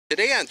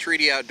Today on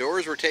 3D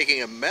Outdoors, we're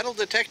taking a metal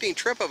detecting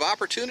trip of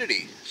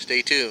opportunity.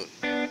 Stay tuned.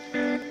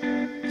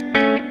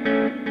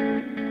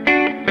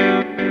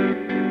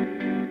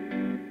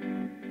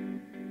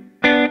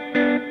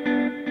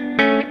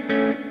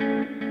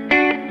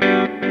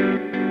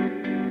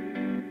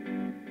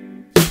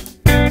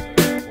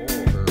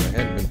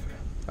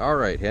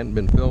 Alright, hadn't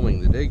been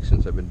filming the dig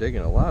since I've been digging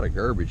a lot of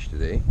garbage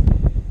today.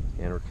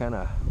 And we're kind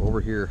of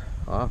over here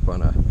off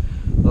on a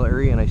little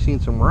area, and I seen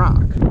some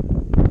rock.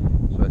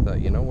 So I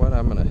thought, you know what,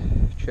 I'm going to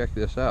check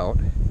this out.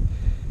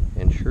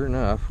 And sure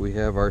enough, we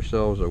have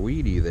ourselves a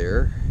weedy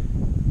there.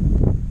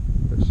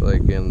 Looks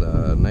like in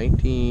the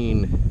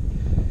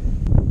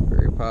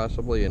very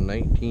possibly in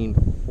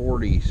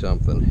 1940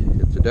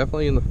 something. It's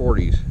definitely in the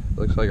 40s.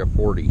 Looks like a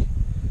 40.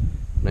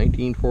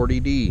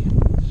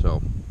 1940D.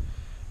 So,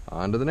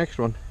 on to the next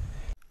one.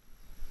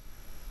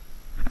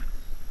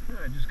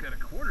 I just got a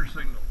quarter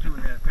signal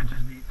 2.5 inches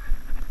deep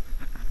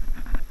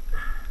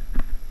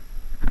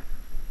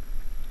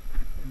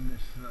in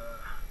this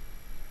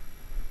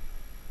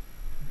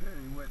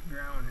very wet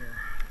ground here.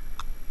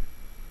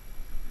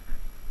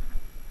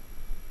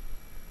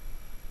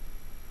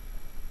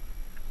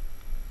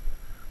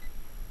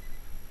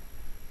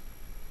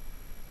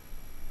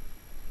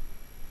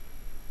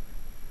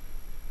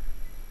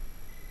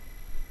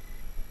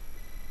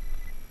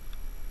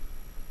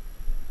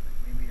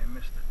 Maybe I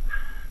missed it.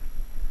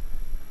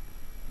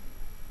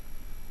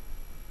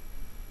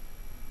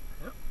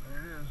 Yep, there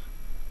it is.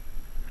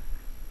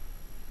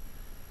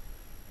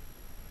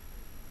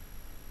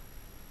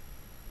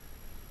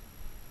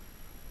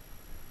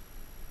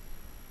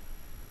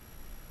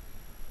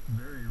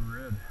 Very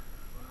red. Wow.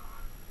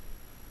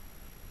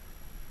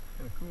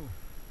 Kind of cool.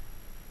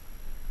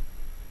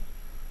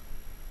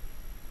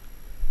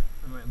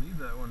 I might leave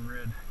that one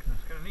red because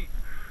it's kind of neat.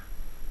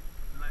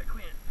 Not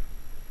clean.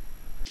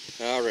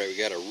 Alright, we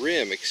got a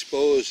rim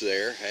exposed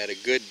there. I had a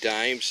good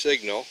dime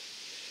signal.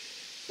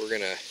 We're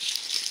going to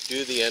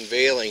do the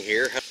unveiling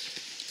here.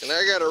 And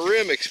I got a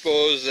rim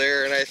exposed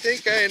there, and I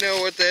think I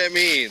know what that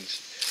means.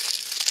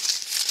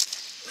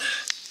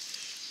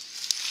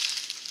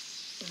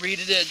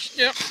 Reeded edge.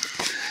 Yep.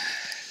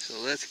 So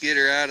let's get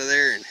her out of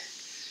there and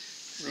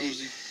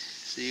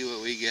see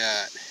what we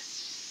got.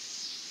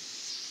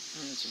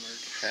 That's a merc.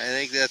 I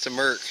think that's a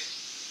merc.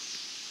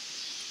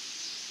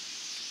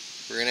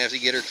 We're going to have to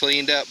get her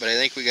cleaned up, but I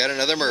think we got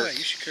another merc. Yeah,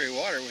 you should carry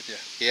water with you.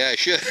 Yeah, I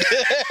should.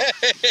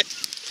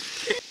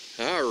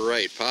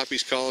 Alright,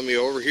 Poppy's calling me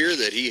over here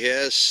that he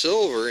has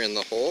silver in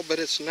the hole, but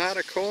it's not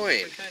a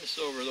coin. Kind of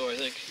silver though, I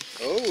think.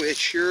 Oh, it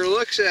sure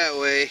looks that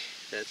way.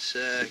 That's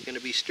going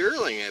to be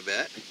sterling, I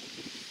bet.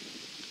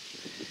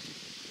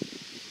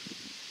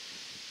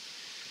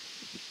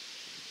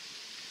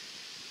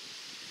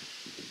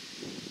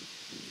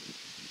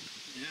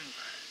 Yeah.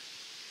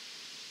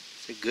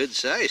 It's a good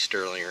size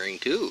sterling ring,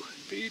 too.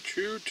 Be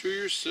true to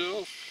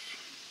yourself.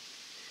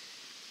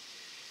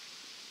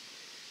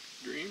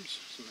 Dreams,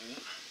 something like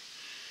that.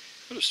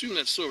 I'd assume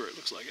that's silver, it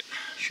looks like it.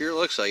 Sure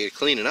looks like it,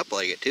 cleaning up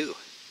like it, too.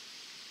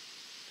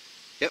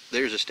 Yep,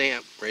 there's a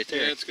stamp right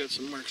there. Yeah, it's got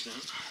some marks down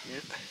it.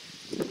 Yep.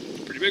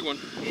 Pretty big one.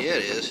 Yeah,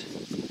 it is.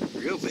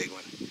 Real big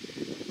one.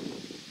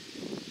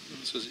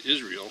 It says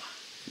Israel.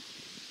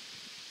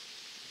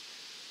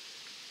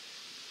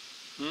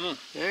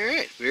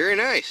 Alright, very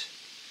nice.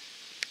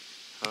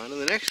 On to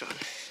the next one.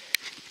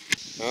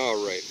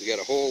 Alright, we got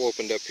a hole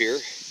opened up here.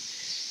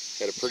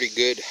 Got a pretty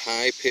good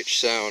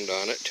high-pitched sound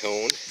on it,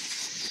 tone.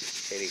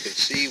 And you can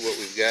see what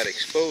we've got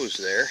exposed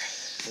there.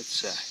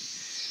 Let's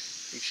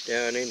reach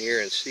down in here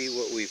and see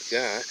what we've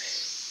got.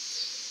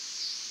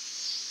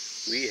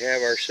 We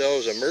have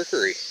ourselves a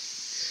mercury.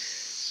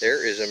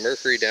 There is a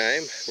mercury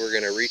dime. We're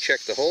going to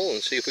recheck the hole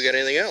and see if we got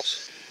anything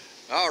else.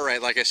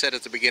 Alright, like I said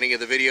at the beginning of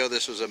the video,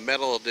 this was a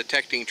metal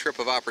detecting trip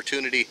of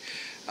opportunity.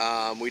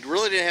 We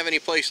really didn't have any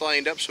place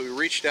lined up, so we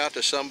reached out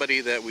to somebody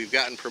that we've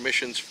gotten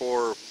permissions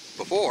for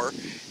before,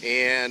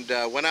 and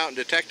went out and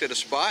detected a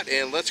spot.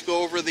 And let's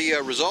go over the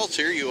results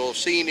here. You will have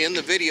seen in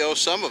the video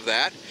some of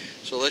that,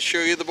 so let's show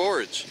you the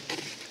boards.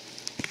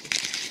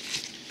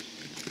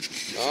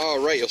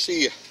 Alright, you'll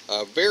see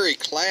a very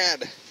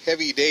clad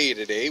heavy day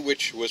today,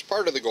 which was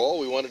part of the goal.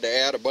 We wanted to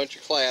add a bunch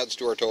of clads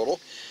to our total.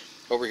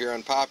 Over here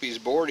on Poppy's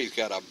board, he's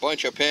got a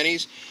bunch of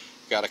pennies,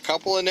 got a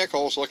couple of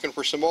nickels, looking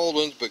for some old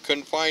ones, but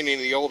couldn't find any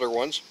of the older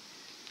ones.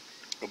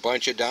 A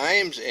bunch of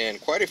dimes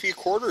and quite a few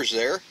quarters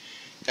there.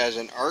 Has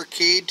an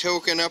arcade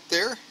token up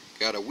there.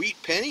 Got a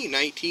wheat penny,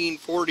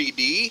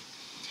 1940D,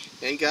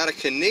 and got a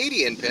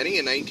Canadian penny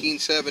in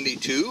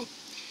 1972.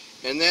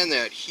 And then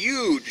that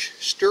huge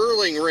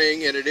sterling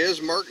ring, and it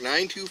is marked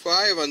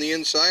 925 on the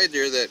inside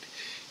there that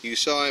you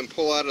saw him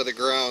pull out of the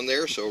ground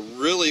there. So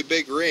really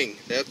big ring.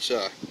 That's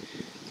it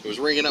was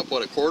ringing up,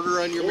 what, a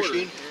quarter on your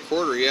machine?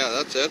 Quarter,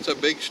 yeah, that's a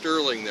big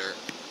sterling there.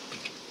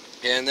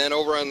 And then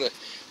over on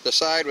the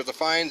side with the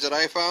finds that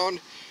I found,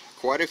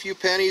 quite a few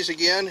pennies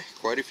again,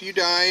 quite a few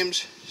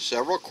dimes,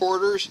 several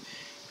quarters.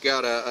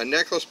 Got a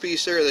necklace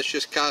piece there that's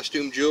just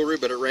costume jewelry,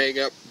 but it rang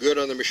up good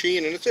on the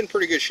machine, and it's in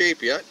pretty good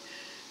shape yet.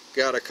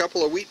 Got a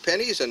couple of wheat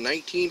pennies, a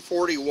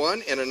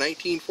 1941 and a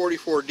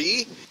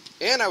 1944D.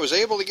 And I was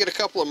able to get a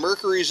couple of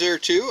Mercuries there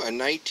too, a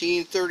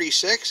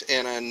 1936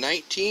 and a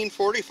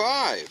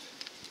 1945.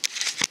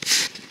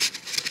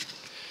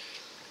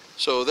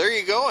 So there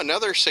you go,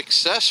 another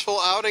successful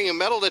outing in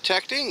metal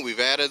detecting.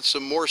 We've added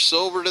some more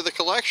silver to the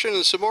collection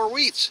and some more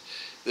wheats.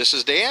 This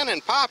is Dan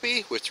and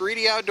Poppy with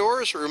 3D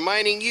Outdoors,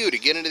 reminding you to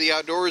get into the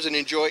outdoors and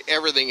enjoy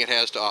everything it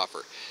has to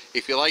offer.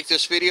 If you like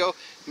this video,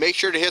 make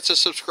sure to hit the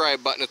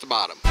subscribe button at the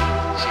bottom.